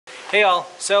Hey all,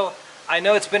 so I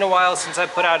know it's been a while since I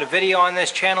put out a video on this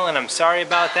channel and I'm sorry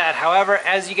about that. However,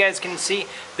 as you guys can see,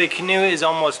 the canoe is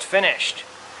almost finished.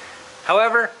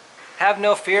 However, have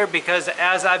no fear, because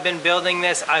as I've been building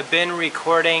this, I've been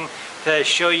recording to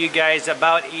show you guys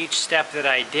about each step that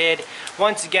I did.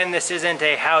 Once again, this isn't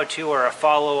a how-to or a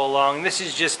follow along. This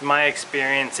is just my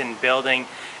experience in building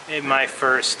my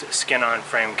first skin-on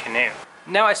frame canoe.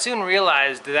 Now, I soon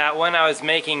realized that when I was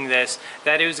making this,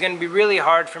 that it was going to be really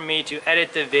hard for me to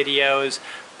edit the videos,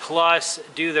 plus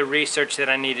do the research that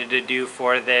I needed to do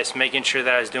for this, making sure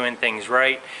that I was doing things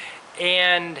right,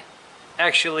 and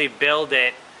actually build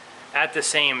it at the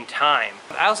same time.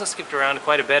 I also skipped around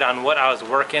quite a bit on what I was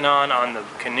working on the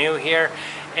canoe here,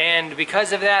 and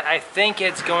because of that, I think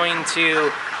it's going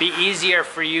to be easier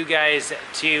for you guys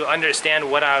to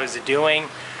understand what I was doing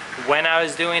when I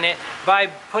was doing it by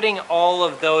putting all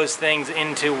of those things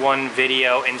into one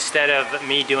video instead of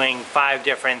me doing 5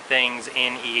 different things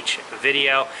in each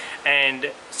video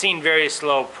and seeing very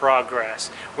slow progress.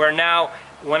 Where now,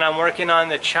 when I'm working on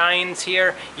the chines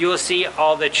here, you will see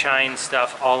all the chine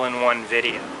stuff all in one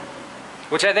video,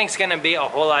 which I think is going to be a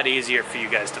whole lot easier for you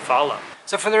guys to follow.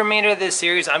 So for the remainder of this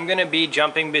series, I'm going to be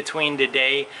jumping between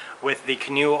today with the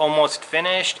canoe almost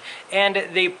finished and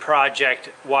the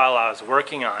project while I was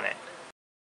working on it.